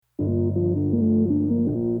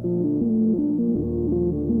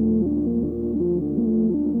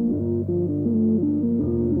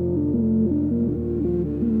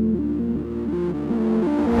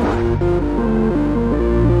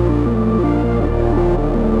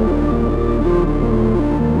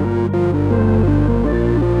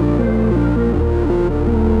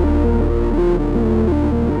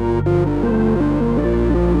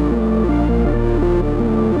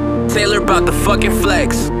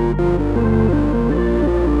Baby,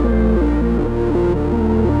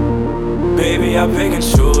 I pick and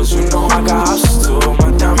choose, you know I got options too.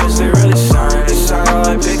 My diamonds, they really shine, they shine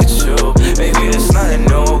like Pikachu. Baby, it's nothing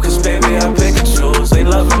new, cause baby, I pick and choose. They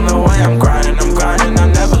loving the way I'm grinding, I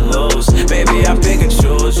never lose. Baby, I pick and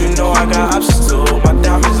choose, you know I got options too. My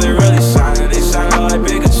diamonds, they really shine, they shine like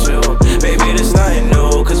Pikachu. Baby, it's nothing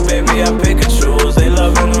new, cause baby, I pick and choose. They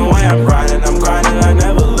loving the way I'm grinding, I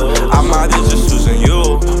never lose. I'm either just choosing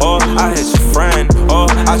you, or I hit your friend, or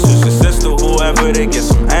I choose your sister, whoever to get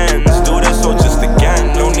some ends. Do this or just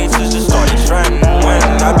again, no need to just start a trend. When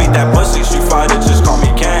I beat that pussy, she fighter, just call me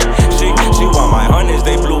Ken. She want my hundreds,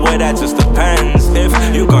 they blue, well that just depends. If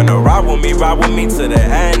you gonna ride with me to the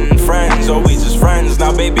end. Friends, or we just friends,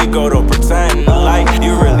 now baby go to pretend like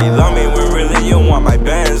you really love me when really you want my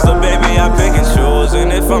bands. So baby, I pick and choose,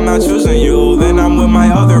 and if I'm not choosing you, then I'm with my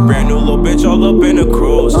other brand new little bitch all up in the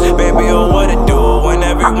cruise. Baby, oh what it do when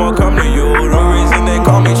everyone come to you? The reason they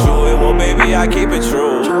call me Truey, well baby, I keep it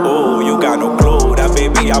true. Ooh, you got no clue, that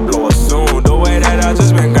baby I blow up soon. The way that I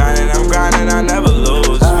just been grinding, I'm grinding, I never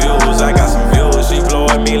lose views. I got some views, she blow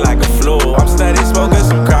at me like a flu. I'm steady smoking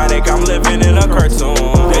some chronic, I'm living in a cartoon.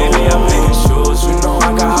 Baby, I pick and choose, you know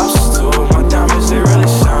I got options too. My diamonds, they really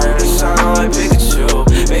shine, they shine like Pikachu.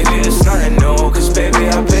 Baby, it's nothing new, cause baby,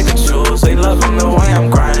 I pick and choose. They loving the way I'm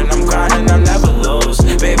grinding, I never lose.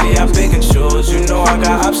 Baby, I pick and choose, you know I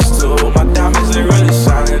got options too.